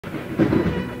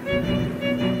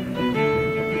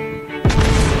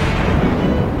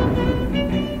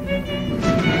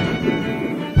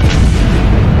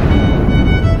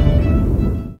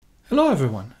Hello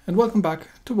everyone, and welcome back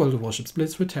to World of Warships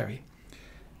Blitz with Terry.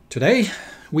 Today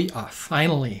we are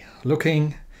finally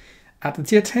looking at the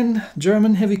Tier 10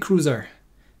 German heavy cruiser,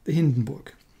 the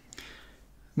Hindenburg.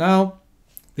 Now,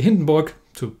 the Hindenburg,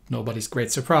 to nobody's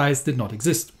great surprise, did not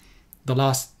exist. The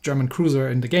last German cruiser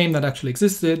in the game that actually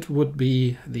existed would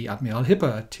be the Admiral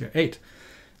Hipper at Tier 8.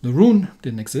 The Roon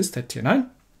didn't exist at Tier 9,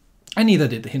 and neither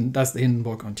does the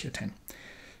Hindenburg on Tier 10.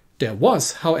 There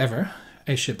was, however,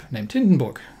 a ship named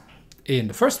Hindenburg in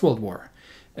the First World War,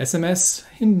 SMS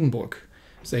Hindenburg.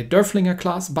 It's a Derfflinger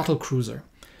class battle cruiser,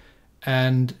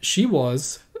 and she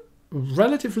was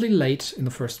relatively late in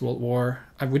the First World War.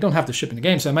 We don't have the ship in the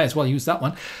game, so I might as well use that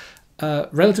one.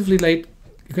 Relatively late.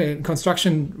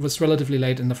 Construction was relatively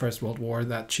late in the First World War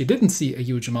that she didn't see a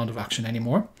huge amount of action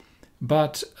anymore,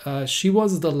 but she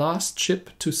was the last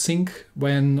ship to sink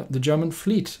when the German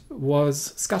fleet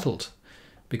was scuttled.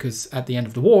 Because at the end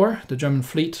of the war, the German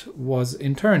fleet was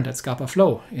interned at Scapa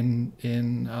Flow in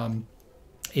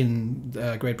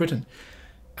Great Britain,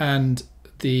 and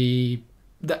the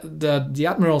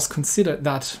admirals considered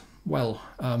that, well,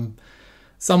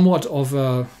 somewhat of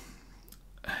a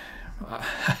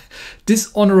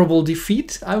dishonorable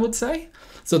defeat, I would say.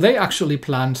 So they actually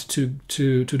planned to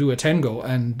do a tango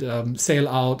and sail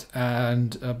out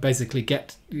and basically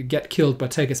get killed, but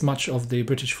take as much of the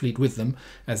British fleet with them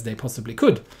as they possibly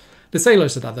could. The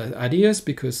sailors had other ideas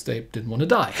because they didn't want to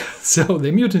die, so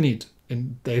they mutinied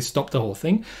and they stopped the whole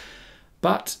thing.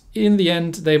 But in the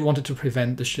end, they wanted to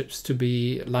prevent the ships to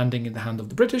be landing in the hand of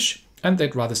the British, and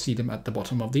they'd rather see them at the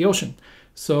bottom of the ocean.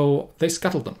 So they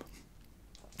scuttled them,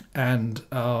 and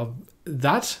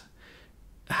that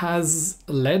has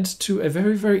led to a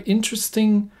very, very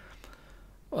interesting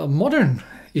modern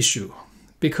issue,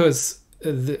 because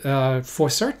for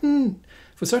certain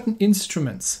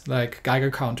instruments like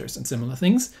Geiger counters and similar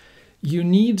things, you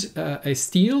need a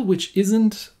steel which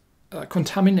isn't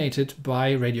contaminated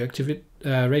by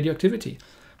radioactivity.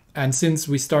 And since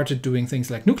we started doing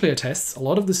things like nuclear tests, a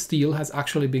lot of the steel has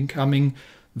actually been coming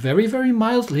very, very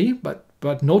mildly, but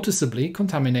noticeably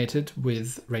contaminated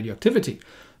with radioactivity,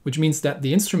 which means that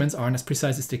the instruments aren't as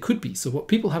precise as they could be. So what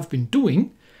people have been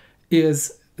doing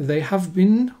is they have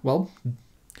been, well,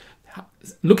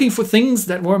 looking for things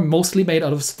that were mostly made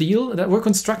out of steel, that were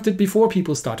constructed before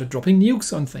people started dropping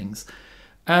nukes on things.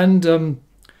 And,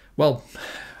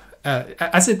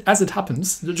 as it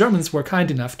happens, the Germans were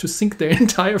kind enough to sink their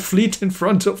entire fleet in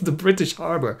front of the British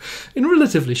harbor in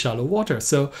relatively shallow water.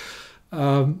 So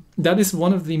that is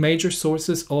one of the major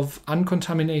sources of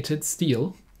uncontaminated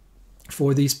steel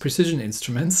for these precision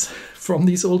instruments from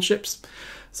these old ships.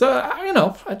 So,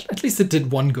 at least it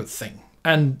did one good thing.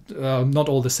 And not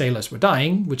all the sailors were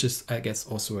dying, which is, I guess,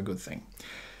 also a good thing.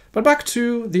 But back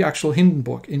to the actual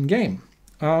Hindenburg in-game.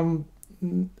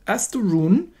 As the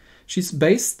Roon, she's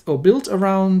based or built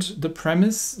around the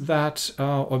premise that,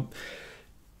 or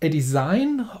a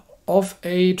design of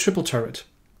a triple turret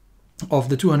of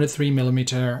the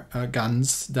 203mm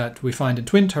guns that we find in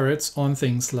twin turrets on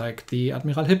things like the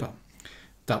Admiral Hipper.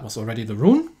 That was already the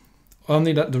Roon,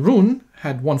 only that the Roon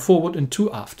had one forward and two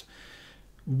aft,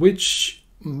 which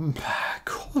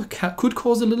could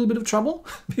cause a little bit of trouble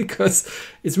because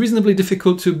it's reasonably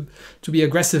difficult to be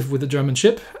aggressive with a German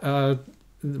ship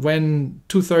when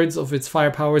 2/3 of its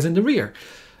firepower is in the rear.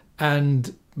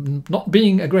 And not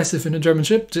being aggressive in a German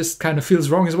ship just kind of feels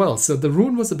wrong as well. So the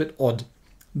Roon was a bit odd.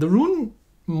 The Roon,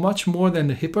 much more than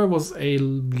the Hipper, was a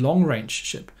long-range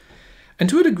ship. And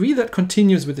to a degree that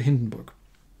continues with the Hindenburg.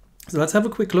 So let's have a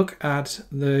quick look at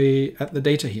the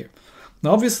data here.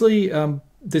 Now, obviously,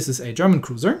 this is a German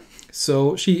cruiser,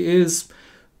 so she is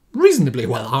reasonably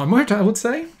well armored, I would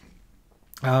say.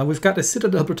 We've got a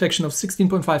citadel protection of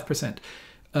 16.5%.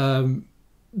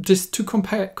 Just to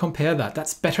compare that,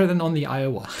 that's better than on the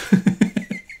Iowa.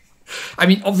 I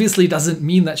mean, obviously, doesn't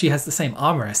mean that she has the same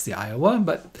armor as the Iowa,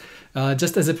 but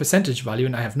just as a percentage value,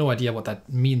 and I have no idea what that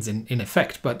means in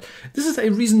effect, but this is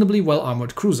a reasonably well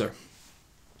armored cruiser.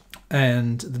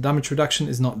 And the damage reduction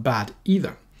is not bad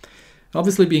either.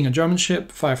 Obviously, being a German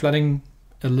ship, fire flooding,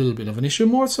 a little bit of an issue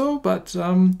more so, but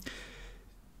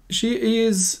she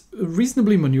is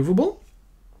reasonably maneuverable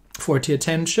for a Tier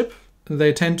 10 ship.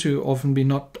 They tend to often be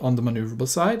not on the maneuverable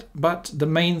side, but the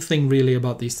main thing really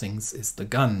about these things is the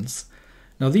guns.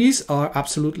 Now, these are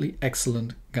absolutely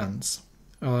excellent guns.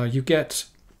 You get,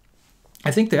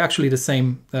 I think they're actually the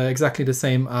same, exactly the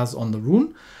same as on the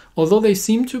Roon, although they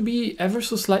seem to be ever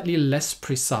so slightly less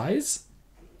precise.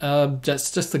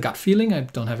 Just a gut feeling. I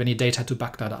don't have any data to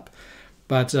back that up.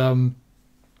 But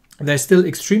they're still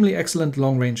extremely excellent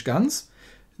long-range guns.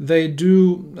 They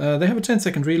have a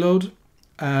 10-second reload.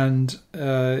 and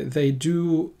they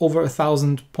do over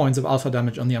 1,000 points of alpha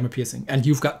damage on the armor piercing, and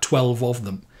you've got 12 of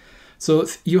them. So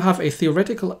you have a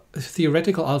theoretical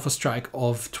alpha strike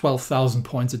of 12,000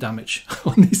 points of damage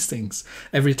on these things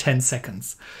every 10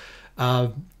 seconds.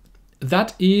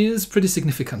 That is pretty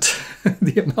significant,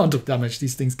 the amount of damage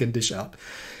these things can dish out.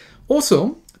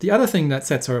 Also, the other thing that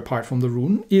sets her apart from the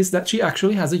Roon is that she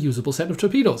actually has a usable set of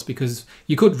torpedoes, because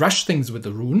you could rush things with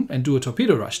the Roon and do a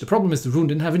torpedo rush. The problem is the Roon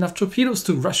didn't have enough torpedoes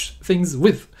to rush things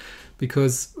with,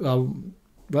 because,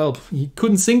 well, he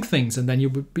couldn't sink things and then you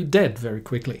would be dead very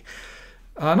quickly.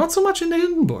 Not so much in the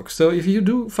Hindenburg. So if you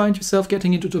do find yourself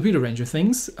getting into torpedo range of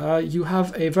things, you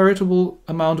have a veritable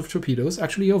amount of torpedoes.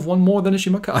 Actually, you have one more than a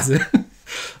Shimakaze,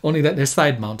 only that they're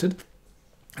side-mounted,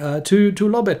 to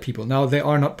lob at people. Now, they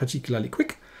are not particularly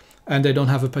quick, and they don't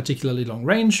have a particularly long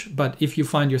range, but if you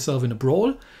find yourself in a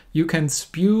brawl, you can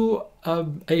spew a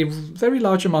very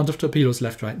large amount of torpedoes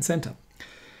left, right, and center.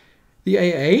 The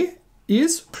AA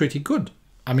is pretty good.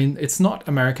 I mean, it's not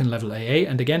American level AA,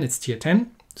 and again, it's tier 10.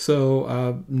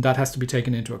 So that has to be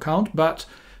taken into account, but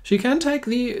she can take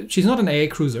she's not an AA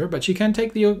cruiser, but she can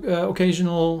take the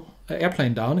occasional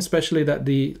airplane down, especially that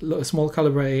the small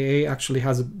caliber AA actually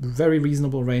has a very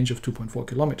reasonable range of 2.4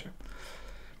 kilometer.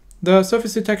 The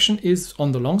surface detection is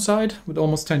on the long side with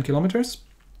almost 10 kilometers,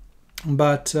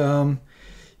 but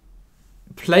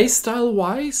playstyle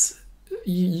wise,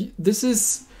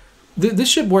 this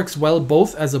ship works well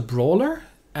both as a brawler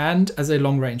and as a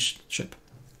long range ship.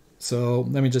 So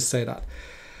let me just say that.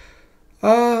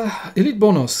 Elite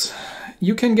bonus.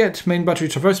 You can get main battery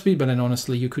traverse speed, but then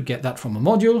honestly you could get that from a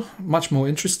module. Much more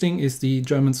interesting is the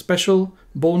German special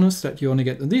bonus that you only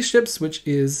get in these ships, which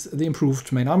is the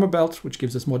improved main armor belt, which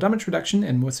gives us more damage reduction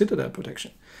and more citadel protection,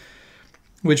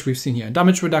 which we've seen here.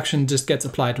 Damage reduction just gets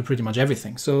applied to pretty much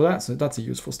everything, so that's a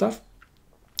useful stuff.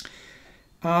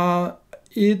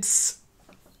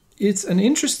 It's an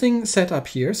interesting setup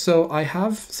here. So I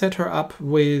have set her up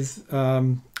with,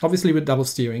 obviously with double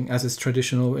steering, as is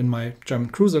traditional in my German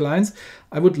cruiser lines.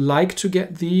 I would like to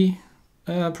get the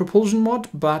propulsion mod,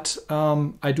 but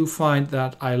I do find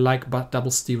that I like double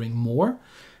steering more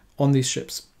on these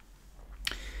ships.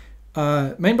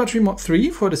 Main battery mod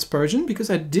 3 for dispersion, because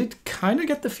I did kind of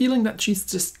get the feeling that she's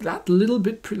just that little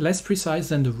bit less precise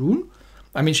than the Roon.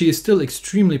 I mean, she is still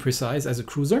extremely precise as a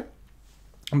cruiser.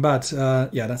 But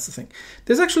yeah, that's the thing.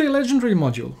 There's actually a legendary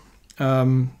module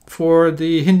for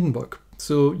the Hindenburg.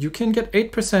 So you can get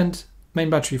 8% main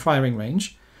battery firing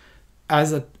range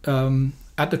as at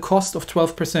the cost of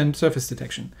 12% surface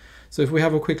detection. So if we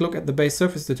have a quick look at the base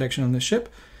surface detection on the ship,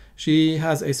 she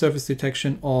has a surface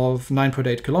detection of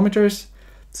 9.8 kilometers.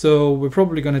 So we're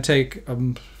probably going to take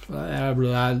an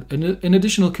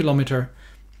additional kilometer.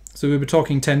 So we'll be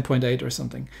talking 10.8 or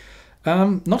something.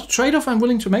 Not a trade-off I'm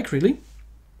willing to make, really.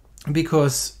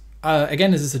 Because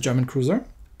again, this is a German cruiser,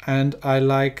 and I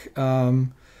like I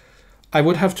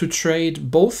would have to trade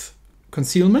both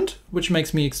concealment, which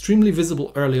makes me extremely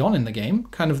visible early on in the game,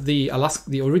 kind of the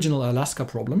original Alaska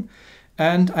problem,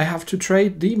 and I have to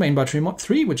trade the main battery mod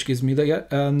 3, which gives me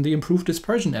the improved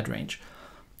dispersion at range.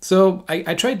 So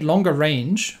I trade longer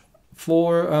range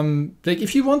for like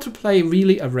if you want to play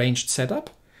really a ranged setup,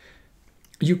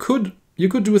 you could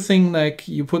do a thing like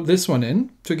you put this one in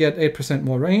to get 8%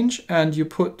 more range, and you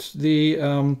put the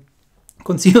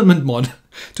concealment mod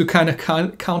to kind of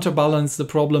counterbalance the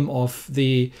problem of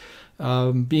the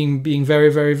being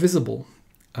very, very visible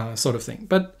sort of thing.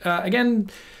 But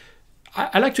again,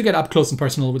 I like to get up close and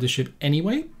personal with the ship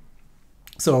anyway,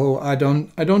 so I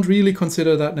don't really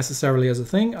consider that necessarily as a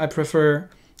thing. I prefer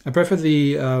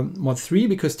the mod 3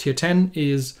 because tier 10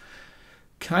 is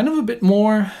kind of a bit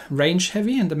more range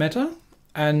heavy in the meta.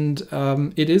 And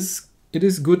it is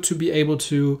good to be able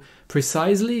to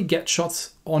precisely get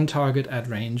shots on target at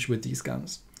range with these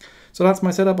guns. So that's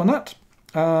my setup on that.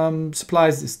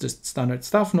 Supplies is just standard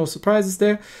stuff, no surprises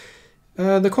there.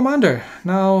 The commander.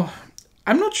 Now,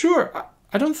 I'm not sure.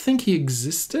 I don't think he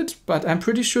existed, but I'm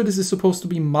pretty sure this is supposed to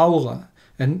be Maurer,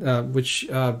 and which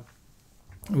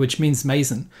means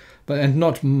mason, and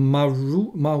not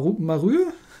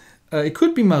Marur. It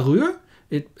could be Marur.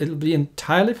 It'll be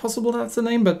entirely possible that's the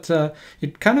name, but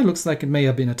it kind of looks like it may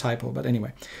have been a typo. But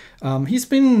anyway, he's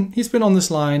been on this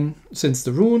line since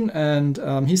the Roon, and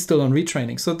he's still on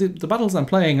retraining. So the battles I'm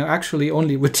playing are actually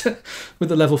only with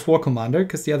the level 4 commander,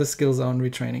 because the other skills are on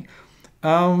retraining.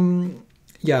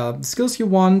 Yeah, skills you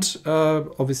want,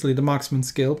 obviously the marksman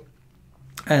skill,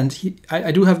 and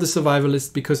I do have the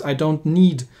survivalist because I don't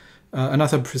need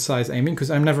another precise aiming,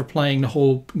 because I'm never playing the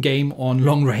whole game on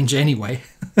long range anyway.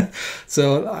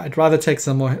 So I'd rather take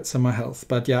some more health.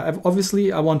 But yeah,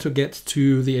 obviously I want to get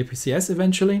to the APCS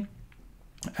eventually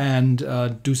and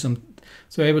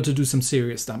able to do some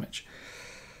serious damage.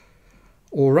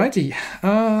 Alrighty,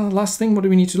 last thing, what do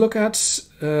we need to look at?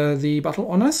 The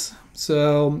battle honors.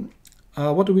 So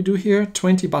what do we do here?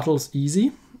 20 battles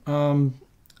easy,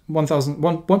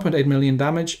 1.8 million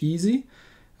damage easy,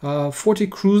 40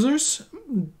 cruisers,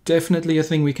 definitely a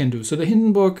thing we can do. So the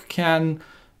Hindenburg can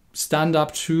stand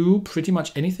up to pretty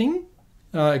much anything,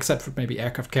 except for maybe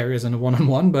aircraft carriers and a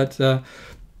one-on-one, but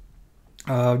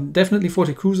definitely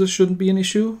 40 cruisers shouldn't be an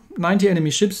issue. 90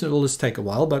 enemy ships, it will just take a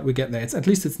while, but we get there. At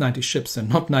least it's 90 ships and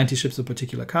not 90 ships of a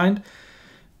particular kind.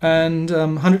 And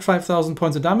 105,000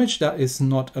 points of damage, that is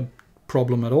not a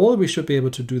problem at all. We should be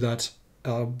able to do that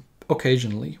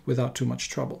occasionally without too much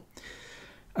trouble.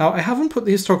 Now, I haven't put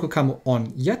the historical camo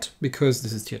on yet because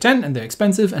this is tier 10 and they're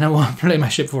expensive and I want to play my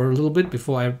ship for a little bit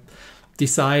before I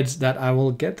decide that I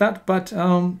will get that. But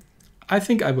I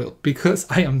think I will, because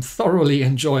I am thoroughly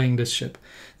enjoying this ship.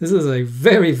 This is a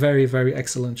very, very, very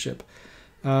excellent ship,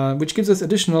 which gives us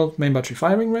additional main battery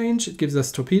firing range. It gives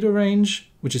us torpedo range,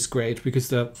 which is great because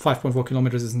the 5.4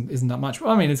 kilometers isn't that much.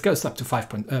 Well, I mean, it goes up to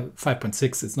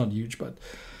 5.6. It's not huge, but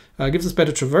it gives us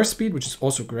better traverse speed, which is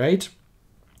also great,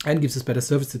 and gives us better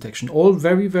surface detection. All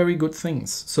very, very good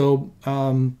things. So,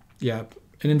 yeah,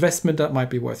 an investment that might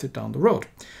be worth it down the road.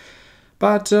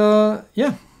 But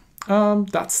yeah.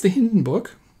 That's the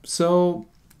Hindenburg. So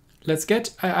let's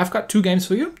I've got 2 games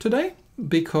for you today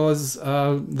because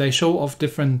they show off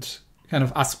different kind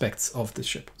of aspects of the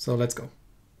ship. So let's go.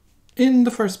 In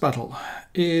the first battle,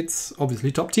 it's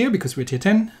obviously top tier because we're tier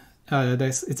 10.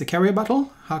 It's a carrier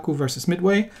battle, Haku versus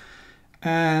Midway.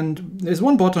 And there's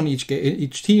 1 bot on each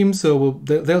team, so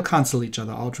they'll cancel each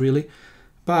other out really.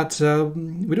 But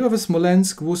we do have a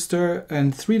Smolensk, Worcester,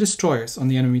 and 3 destroyers on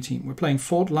the enemy team. We're playing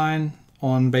Fort Line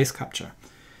on base capture.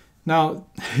 Now,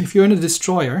 if you're in a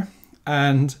destroyer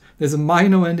and there's a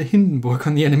Mino and a Hindenburg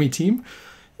on the enemy team,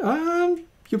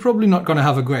 you're probably not going to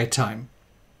have a great time.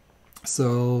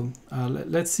 So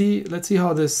let's see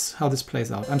how this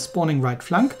plays out. I'm spawning right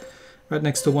flank, right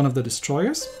next to one of the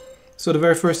destroyers. So the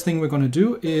very first thing we're going to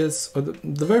do is, or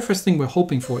the very first thing we're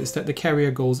hoping for is that the carrier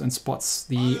goes and spots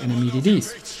the enemy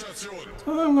DDs.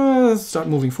 So I'm going to start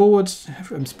moving forward.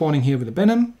 I'm spawning here with a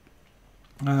Benham.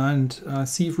 And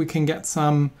see if we can get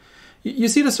some... You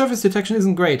see, the surface detection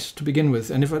isn't great to begin with,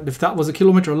 and if that was a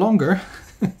kilometer longer,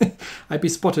 I'd be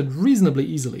spotted reasonably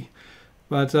easily.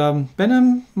 But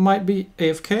Benham might be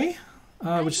AFK,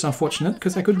 which is unfortunate,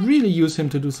 because I could really use him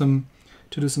to do some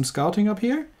scouting up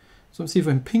here. So let's see if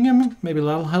I can ping him. Maybe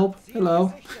that'll help.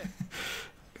 Hello.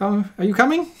 Are you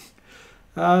coming?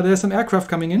 There's some aircraft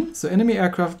coming in, so enemy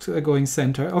aircraft going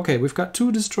center. Okay, we've got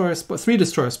 3 destroyers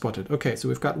spotted. Okay, so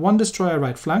we've got 1 destroyer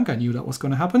right flank. I knew that was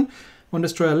going to happen. 1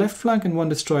 destroyer left flank and 1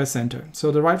 destroyer center.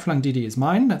 So the right flank DD is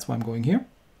mine. That's why I'm going here,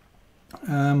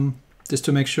 just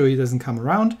to make sure he doesn't come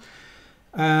around.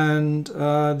 And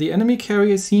the enemy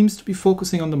carrier seems to be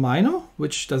focusing on the Mino,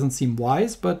 which doesn't seem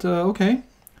wise, but okay.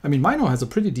 I mean, Mino has a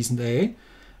pretty decent AA,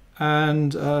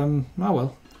 and oh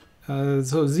well.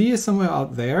 So Z is somewhere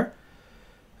out there.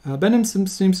 Benham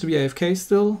seems to be AFK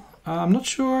still. I'm not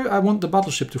sure I want the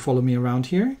battleship to follow me around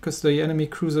here, because the enemy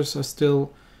cruisers are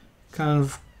still kind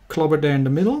of clobbered there in the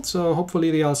middle. So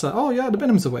hopefully the outside... Oh yeah, the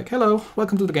Benham's awake. Hello,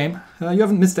 welcome to the game. You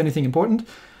haven't missed anything important.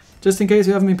 Just in case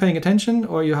you haven't been paying attention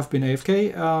or you have been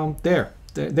AFK,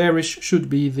 there-ish should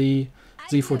be the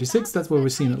Z46. That's where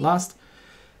we've seen it last.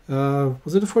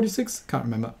 Was it a 46? Can't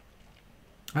remember.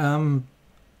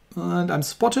 And I'm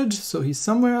spotted, so he's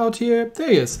somewhere out here. There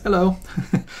he is. Hello.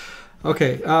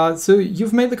 Okay, so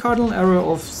you've made the cardinal error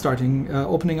of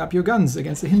opening up your guns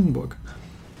against the Hindenburg.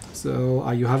 So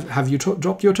have you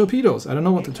dropped your torpedoes? I don't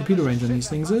know what the torpedo range on these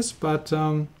things is, but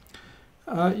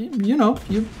you know,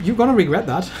 you're gonna regret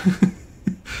that.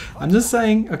 I'm just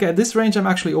saying. Okay, at this range I'm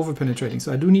actually over penetrating,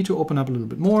 so I do need to open up a little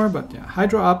bit more. But yeah,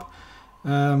 Hydra up.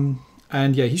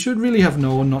 And yeah, he should really have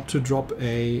known not to drop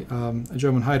a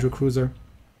German Hydra cruiser.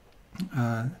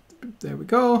 There we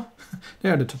go.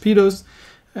 There are the torpedoes.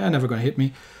 They're never going to hit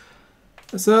me.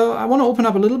 So I want to open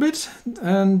up a little bit,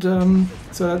 and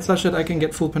so that's such that I can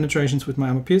get full penetrations with my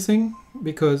armor piercing,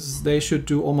 because they should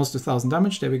do almost 1,000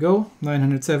 damage. There we go.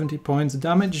 970 points of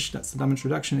damage. That's the damage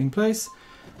reduction in place.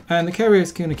 And the carrier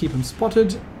is going to keep him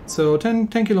spotted. So 10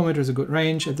 kilometers is a good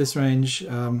range. At this range,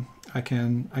 I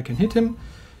can hit him.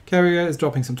 Carrier is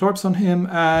dropping some torps on him,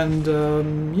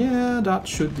 and yeah, that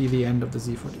should be the end of the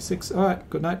Z46. Alright,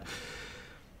 good night.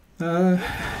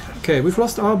 Okay, we've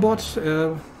lost our bot,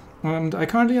 and I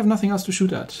currently have nothing else to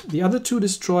shoot at. The other 2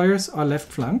 destroyers are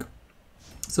left flank,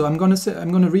 So I'm gonna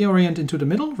reorient into the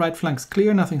middle. Right flank's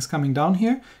clear, nothing's coming down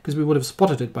here because we would have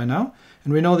spotted it by now,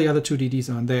 and we know the other two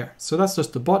DDs aren't there. So that's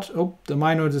just the bot. Oh, the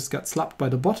Mino just got slapped by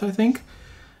the bot, I think.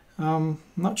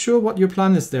 Not sure what your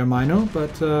plan is there, Mino,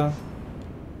 but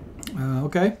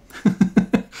okay.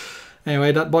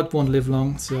 Anyway, that bot won't live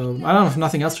long, so I don't have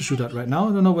nothing else to shoot at right now.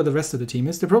 I don't know where the rest of the team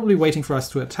is. They're probably waiting for us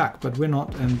to attack, but we're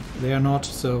not, and they are not,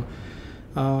 so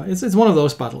it's one of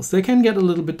those battles. They can get a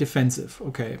little bit defensive.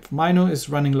 Okay, Mino is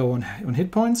running low on hit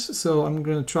points, so I'm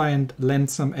going to try and lend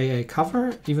some AA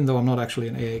cover, even though I'm not actually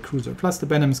an AA cruiser. Plus the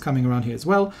Benham is coming around here as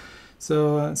well,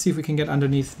 so see if we can get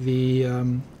underneath the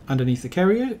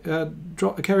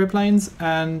carrier planes,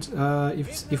 and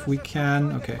if we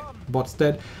can, okay, bot's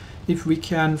dead. If we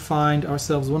can find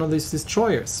ourselves one of these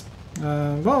destroyers.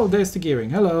 Well, there's the gearing.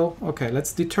 Hello. Okay,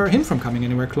 let's deter him from coming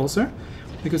anywhere closer,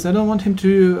 because I don't want him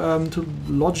to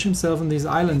lodge himself on these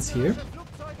islands here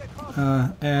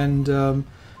and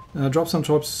drop some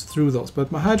torps through those.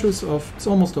 But my Hydra's off. It's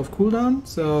almost off cooldown,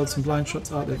 so some blind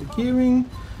shots out at the gearing.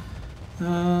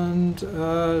 And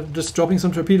just dropping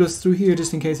some torpedoes through here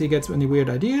just in case he gets any weird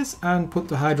ideas, and put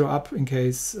the Hydra up in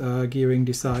case Gearing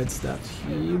decides that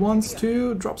he wants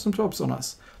to drop some torps on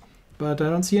us. But I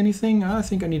don't see anything. I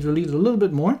think I need to lead a little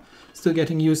bit more. Still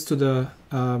getting used to the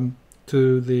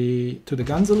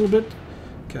guns a little bit.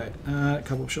 Okay, a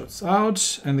couple of shots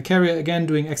out, and the carrier again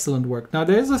doing excellent work. Now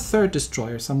there's a third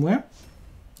destroyer somewhere.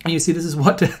 And you see, this is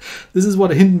what a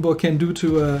Hindenburg can do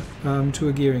to a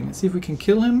Gearing. Let's see if we can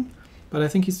kill him. But I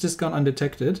think he's just gone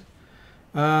undetected.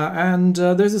 And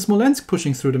there's a Smolensk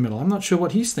pushing through the middle. I'm not sure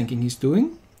what he's thinking he's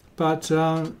doing, but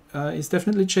he's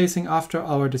definitely chasing after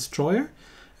our destroyer.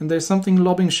 And there's something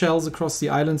lobbing shells across the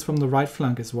islands from the right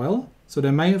flank as well. So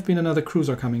there may have been another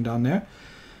cruiser coming down there.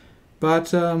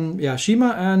 But yeah,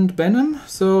 Shima and Benham.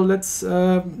 So let's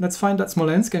find that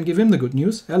Smolensk and give him the good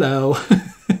news. Hello.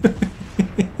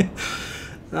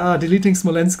 Deleting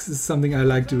Smolensk is something I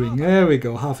like doing. There we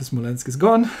go, half of Smolensk is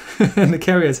gone, and the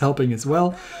carrier is helping as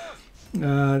well.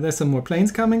 There's some more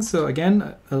planes coming, so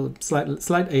again, a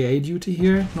slight AA duty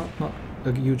here, not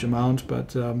a huge amount,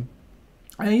 but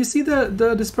you see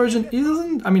the dispersion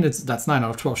isn't, I mean, that's 9 out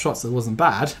of 12 shots, so it wasn't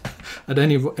bad at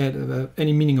any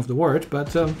meaning of the word,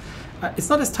 but it's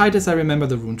not as tight as I remember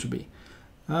the Roon to be.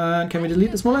 Can we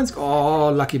delete the Smolensk? Oh,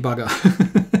 lucky bugger.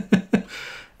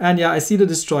 And yeah, I see the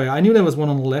destroyer. I knew there was one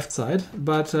on the left side,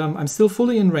 but I'm still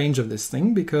fully in range of this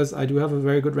thing because I do have a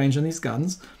very good range on these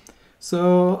guns.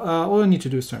 So all I need to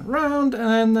do is turn around,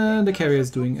 and the carrier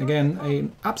is doing, again,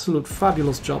 an absolute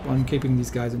fabulous job on keeping these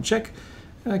guys in check.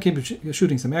 Keep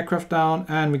shooting some aircraft down,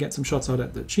 and we get some shots out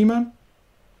at the Shima.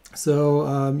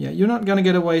 So yeah, you're not going to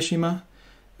get away, Shima.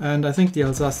 And I think the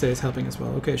Alsace is helping as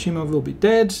well. Okay, Shima will be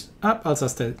dead.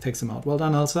 Alsace takes him out. Well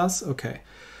done, Alsace. Okay.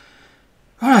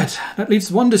 Alright, that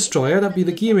leaves one destroyer, that'd be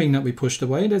the Gearing that we pushed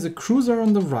away. There's a cruiser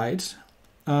on the right.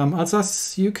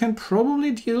 Alsace, you can probably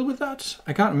deal with that.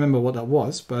 I can't remember what that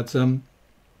was, but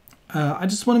I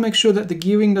just want to make sure that the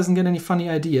Gearing doesn't get any funny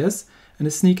ideas and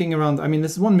is sneaking around. I mean,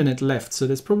 there's 1 minute left, so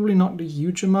there's probably not a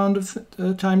huge amount of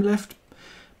time left.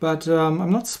 But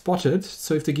I'm not spotted,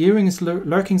 so if the Gearing is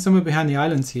lurking somewhere behind the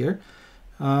islands here,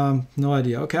 no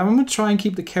idea. Okay, I'm going to try and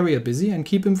keep the carrier busy and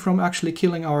keep him from actually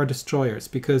killing our destroyers,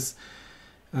 because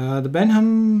the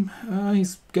Benham,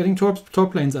 he's getting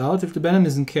torp planes out. If the Benham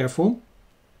isn't careful,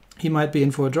 he might be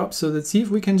in for a drop. So let's see if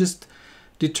we can just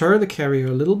deter the carrier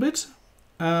a little bit.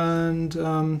 And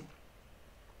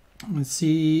let's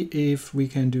see if we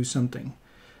can do something.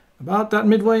 About that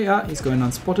midway, he's going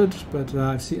unspotted, but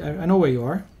I know where you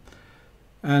are.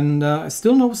 And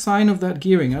still no sign of that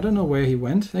Gearing. I don't know where he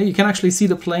went. Hey, you can actually see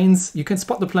the planes. You can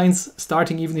spot the planes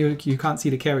starting even though you can't see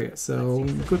the carrier. So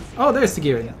good. Oh, there's the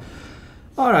Gearing.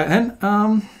 All right, then.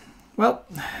 Well,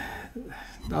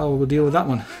 we'll deal with that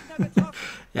one.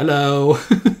 Hello.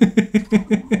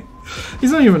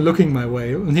 He's not even looking my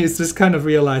way. He's just kind of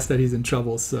realized that he's in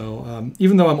trouble. So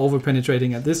even though I'm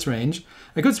over-penetrating at this range,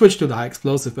 I could switch to the high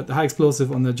explosive, but the high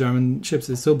explosive on the German ships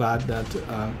is so bad that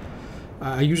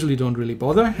I usually don't really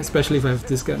bother, especially if I have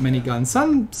this many guns.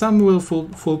 Some will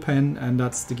full pen, and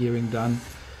that's the Gearing done.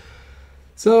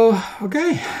 So,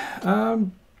 okay.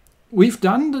 We've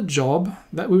done the job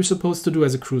that we were supposed to do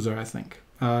as a cruiser, I think.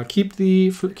 Keep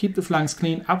the flanks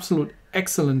clean. Absolute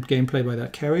excellent gameplay by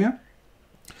that carrier.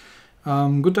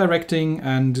 Good directing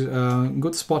and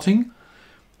good spotting.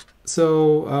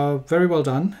 So very well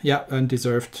done. Yeah, and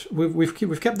deserved.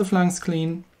 We've kept the flanks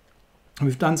clean.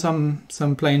 We've done some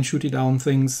plane shooty down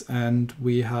things, and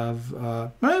we have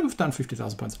we've done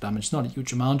 50,000 points of damage. Not a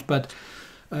huge amount, but.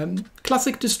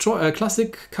 Classic destroyer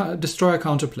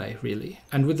counterplay, really.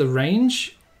 And with the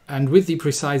range and with the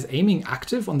precise aiming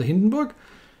active on the Hindenburg,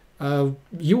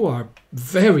 you are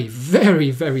very,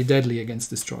 very, very deadly against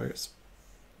destroyers.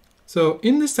 So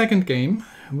in the second game,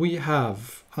 we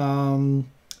have,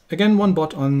 again, one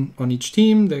bot on each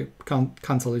team. They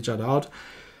cancel each other out.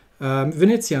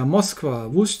 Venezia, Moskva,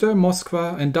 Worcester,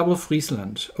 Moskva, and double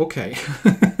Friesland. Okay.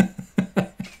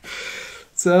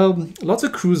 So lots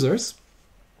of cruisers,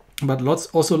 but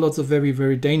also lots of very,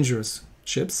 very dangerous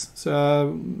ships.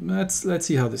 So let's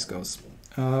see how this goes.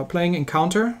 Playing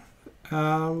encounter,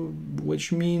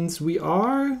 which means we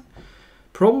are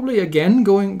probably again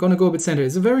gonna go a bit center.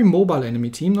 It's a very mobile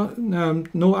enemy team,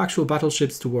 no actual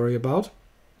battleships to worry about,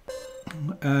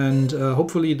 and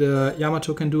hopefully the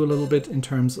Yamato can do a little bit in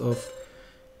terms of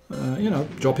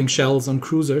dropping shells on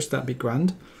cruisers. That'd be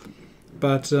grand.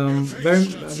 But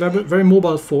very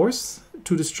mobile force,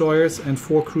 2 destroyers and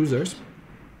 4 cruisers.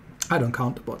 I don't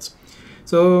count the bots.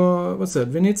 So what's that?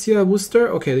 Venezia, Worcester.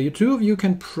 Okay, the 2 of you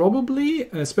can probably,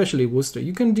 especially Worcester,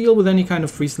 you can deal with any kind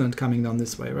of Friesland coming down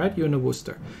this way, right? You're in a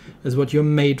Worcester. That's what you're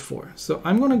made for. So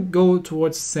I'm gonna go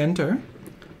towards center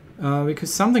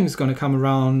because something's gonna come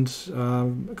around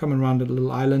the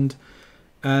little island,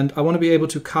 and I want to be able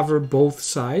to cover both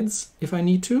sides if I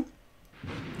need to.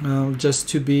 Just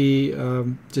to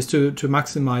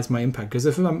maximize my impact, because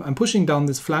if I'm pushing down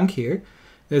this flank here,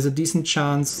 there's a decent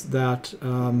chance that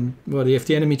if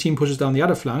the enemy team pushes down the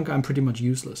other flank, I'm pretty much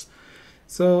useless.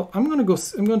 So I'm gonna go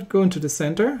into the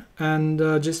center and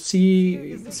just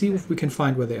see if we can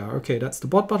find where they are. Okay, that's the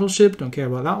bot battleship. Don't care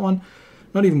about that one.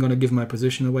 Not even gonna give my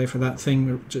position away for that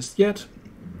thing just yet.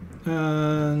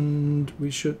 And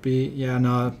we should be,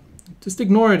 just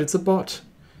ignore it. It's a bot.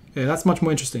 Yeah, that's much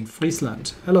more interesting.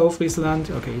 Friesland. Hello, Friesland.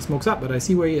 Okay, he smokes up, but I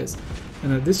see where he is.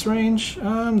 And at this range,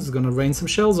 I'm just gonna rain some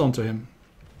shells onto him.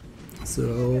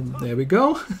 So, there we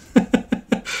go.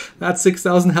 That's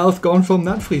 6,000 health gone from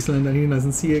that Friesland, and he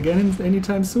doesn't see again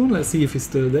anytime soon. Let's see if he's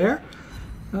still there.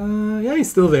 Yeah, he's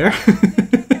still there.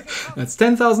 That's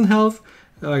 10,000 health.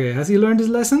 Okay, has he learned his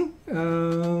lesson?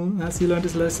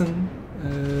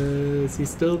 Is he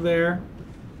still there?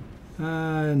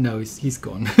 No, he's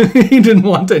gone. He didn't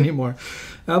want any more.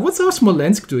 What's our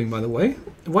Smolensk doing, by the way?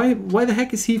 Why the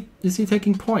heck is he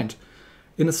taking point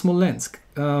in a Smolensk?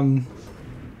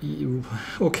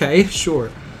 Okay,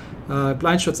 sure.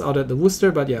 Blind shots out at the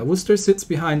Worcester, but yeah, Worcester sits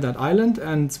behind that island,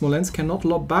 and Smolensk cannot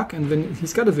lob back, and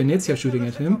he's got a Venezia shooting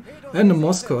at him, and a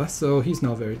Moscow, so he's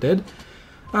now very dead.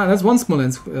 That's one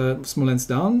Smolensk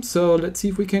down, so let's see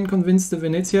if we can convince the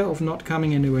Venezia of not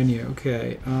coming anywhere near.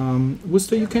 Okay,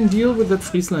 Worcester, you can deal with that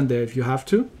Friesland there if you have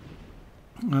to.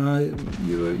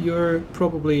 You're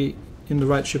probably in the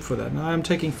right ship for that. Now I'm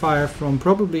taking fire from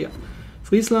probably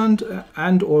Friesland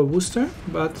and or Worcester,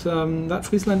 but that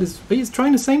Friesland he's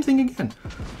trying the same thing again.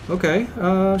 Okay,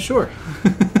 sure.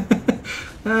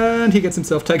 And he gets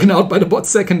himself taken out by the bot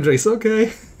secondaries.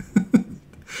 Okay.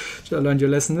 I learned your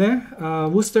lesson there.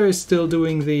 Worcester is still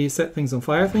doing the set things on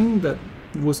fire thing that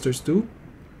Worcesters do.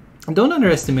 And don't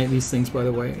underestimate these things, by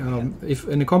the way. If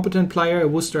an incompetent player, a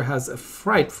Worcester has a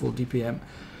frightful DPM.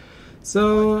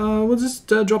 So we're just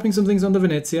dropping some things on the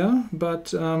Venezia,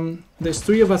 but there's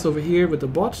 3 of us over here with the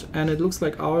bot, and it looks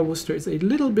like our Worcester is a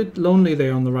little bit lonely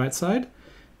there on the right side,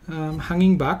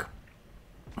 hanging back.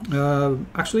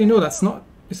 Actually, no, that's not.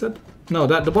 Is that? No,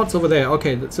 the bot's over there.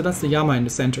 Okay, so that's the Yama in the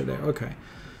center there. Okay.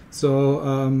 So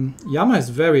Yama is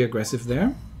very aggressive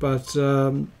there, but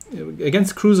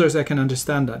against cruisers I can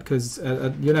understand that, because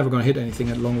you're never going to hit anything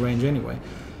at long range anyway.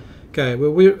 Okay,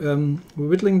 we're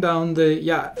whittling down the...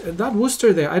 Yeah, that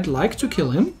Worcester there, I'd like to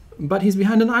kill him, but he's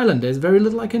behind an island. There's very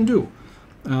little I can do.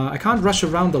 I can't rush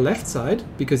around the left side,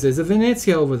 because there's a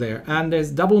Venezia over there, and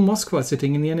there's double Moskva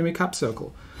sitting in the enemy cap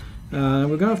circle. We're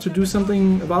going to have to do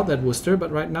something about that Worcester,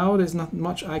 but right now there's not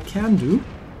much I can do.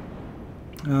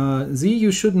 Z,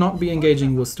 you should not be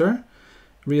engaging Worcester,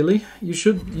 really. You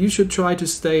should try to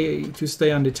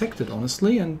stay undetected,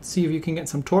 honestly, and see if you can get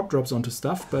some torp drops onto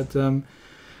stuff. But I'm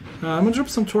gonna drop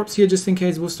some torps here just in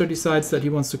case Worcester decides that he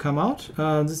wants to come out.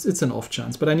 It's an off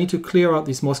chance, but I need to clear out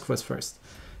these Moskvas first.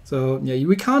 So yeah,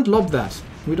 we can't lob that.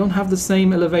 We don't have the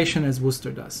same elevation as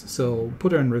Worcester does. So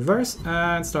put her in reverse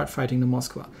and start fighting the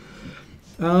Moskva.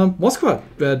 Moskva,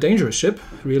 dangerous ship,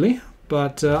 really.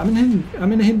 But I'm in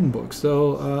a Hindenburg,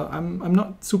 so I'm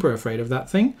not super afraid of that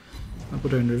thing. I'll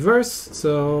put her in reverse.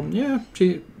 So yeah,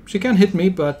 she can hit me,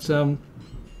 but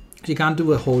she can't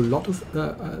do a whole lot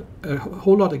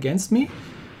against me.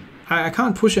 I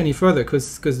can't push any further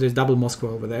because there's double Moskva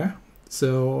over there.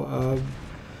 So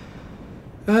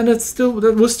and it's still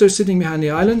that Worcester sitting behind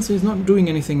the island, so he's not doing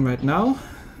anything right now.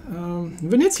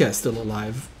 Venezia is still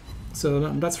alive. So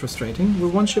that's frustrating. We're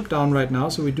one ship down right now,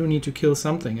 so we do need to kill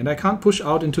something. And I can't push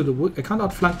out into the... I can't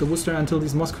outflank the Worcester until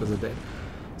these Moskvas are dead.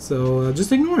 So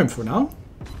just ignore him for now.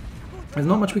 There's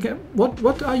not much we can...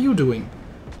 What are you doing?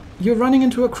 You're running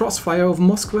into a crossfire of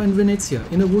Moscow and Venezia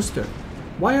in a Worcester.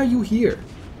 Why are you here?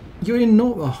 You're in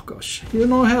no... Oh gosh, you're in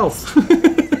no health.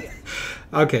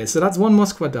 Okay, so that's one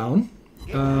Moskva down.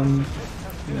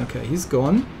 Okay, he's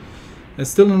gone. There's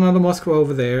still another Moskva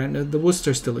over there, and the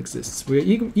Worcester still exists. We're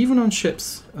even on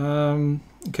ships.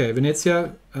 Okay,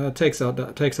 Venezia takes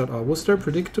out our Worcester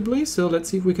predictably. So let's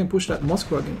see if we can push that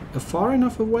Moskva far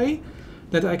enough away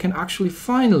that I can actually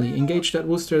finally engage that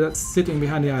Worcester that's sitting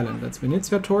behind the island. That's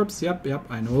Venezia torps. Yep,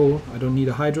 I know. I don't need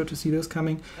a Hydra to see those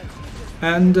coming.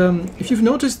 And if you've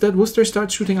noticed, that Worcester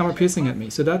starts shooting armor piercing at me.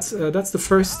 So that's the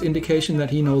first indication that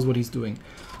he knows what he's doing.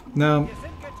 Now,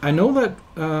 I know that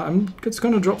I'm just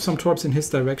going to drop some torps in his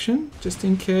direction, just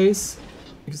in case,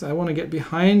 because I want to get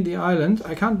behind the island.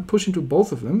 I can't push into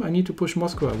both of them. I need to push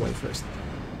Moscow away first.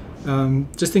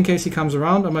 Just in case he comes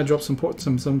around, I might drop some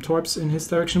torps in his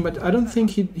direction, but I don't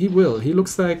think he will. He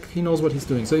looks like he knows what he's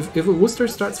doing. So if a Worcester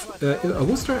starts, a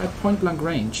Worcester at point-blank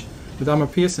range with armor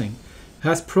piercing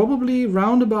has probably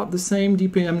round about the same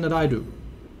DPM that I do.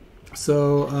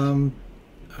 So...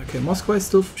 okay, Moscow is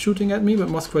still shooting at me, but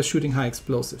Moscow is shooting high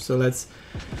explosive. So let's...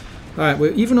 Alright,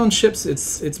 we're even on ships.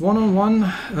 It's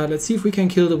one-on-one. Let's see if we can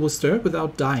kill the Worcester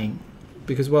without dying.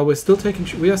 Because while we're still taking...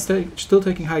 We are still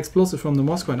taking high explosive from the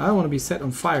Moscow, and I don't want to be set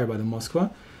on fire by the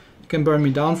Moscow. It can burn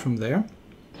me down from there.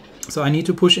 So I need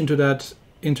to push into that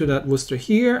Worcester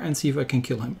here and see if I can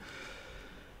kill him.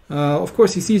 Of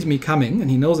course, he sees me coming,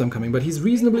 and he knows I'm coming, but he's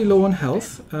reasonably low on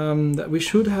health. That we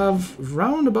should have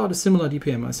round about a similar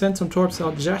DPM. I sent some torps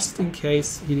out just in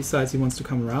case he decides he wants to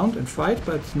come around and fight,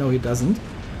 but no, he doesn't.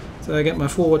 So I get my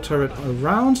forward turret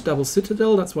around, double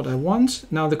citadel, that's what I want.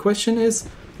 Now the question is,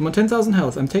 I'm on 10,000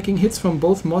 health. I'm taking hits from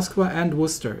both Moskva and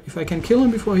Worcester. If I can kill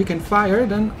him before he can fire,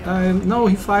 then... no,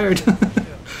 he fired.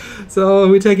 So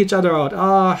we take each other out.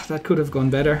 Ah, that could have gone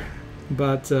better,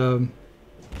 but...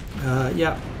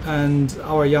 yeah, and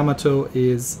our Yamato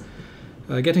is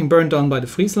getting burned down by the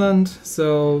Friesland,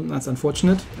 so that's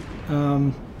unfortunate.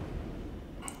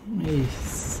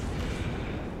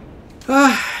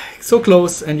 So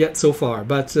close and yet so far,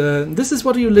 but this is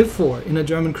what you live for in a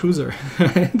German cruiser,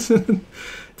 right?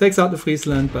 Takes out the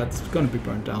Friesland, but it's going to be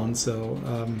burned down, so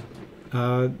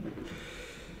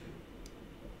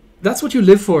that's what you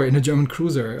live for in a German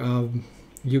cruiser.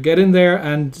 You get in there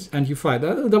and you fight.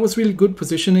 That was really good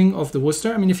positioning of the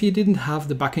Worcester. I mean, if he didn't have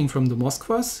the backing from the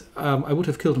Moskvas, I would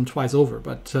have killed him twice over,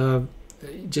 but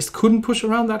just couldn't push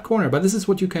around that corner. But this is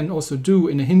what you can also do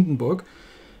in a Hindenburg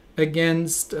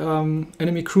against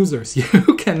enemy cruisers.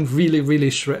 You can really, really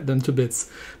shred them to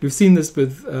bits. We've seen this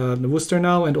with the Worcester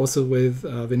now, and also with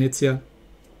Venezia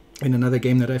in another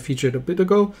game that I featured a bit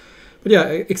ago. But yeah,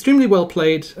 extremely well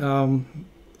played.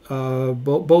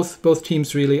 Both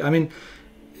teams really. I mean,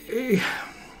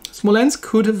 Smolensk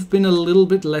could have been a little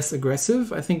bit less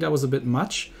aggressive. I think that was a bit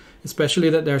much, especially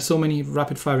that there are so many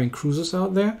rapid-firing cruisers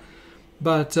out there.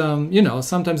 But, you know,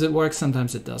 sometimes it works,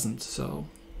 sometimes it doesn't. So,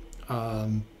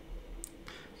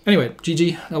 anyway,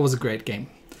 GG. That was a great game.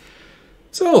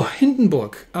 So,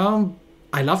 Hindenburg.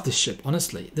 I love this ship,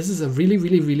 honestly. This is a really,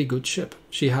 really, really good ship.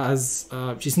 She has,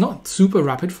 she's not super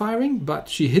rapid-firing, but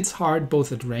she hits hard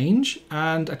both at range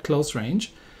and at close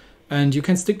range. And you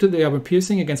can stick to the armor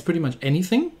piercing against pretty much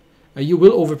anything. You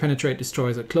will over-penetrate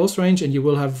destroyers at close range, and you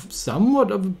will have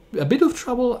somewhat of a bit of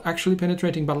trouble actually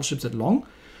penetrating battleships at long.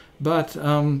 But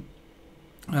you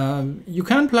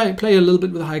can play a little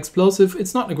bit with a high explosive.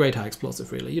 It's not a great high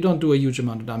explosive, really. You don't do a huge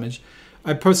amount of damage.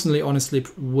 I personally, honestly,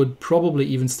 would probably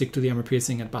even stick to the armor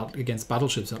piercing against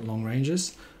battleships at long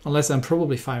ranges. Unless I'm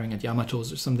probably firing at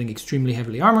Yamatos or something extremely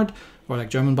heavily armored, or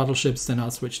like German battleships, then I'll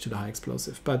switch to the high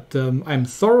explosive. But I'm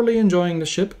thoroughly enjoying the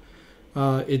ship.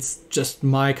 It's just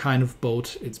my kind of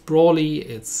boat. It's brawly,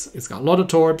 it's got a lot of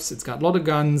torps, it's got a lot of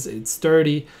guns, it's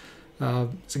sturdy.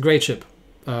 It's a great ship.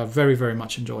 Very, very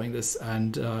much enjoying this.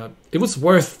 And it was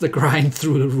worth the grind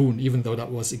through the Roon, even though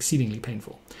that was exceedingly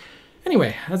painful.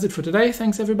 Anyway, that's it for today.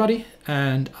 Thanks, everybody,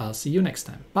 and I'll see you next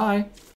time. Bye!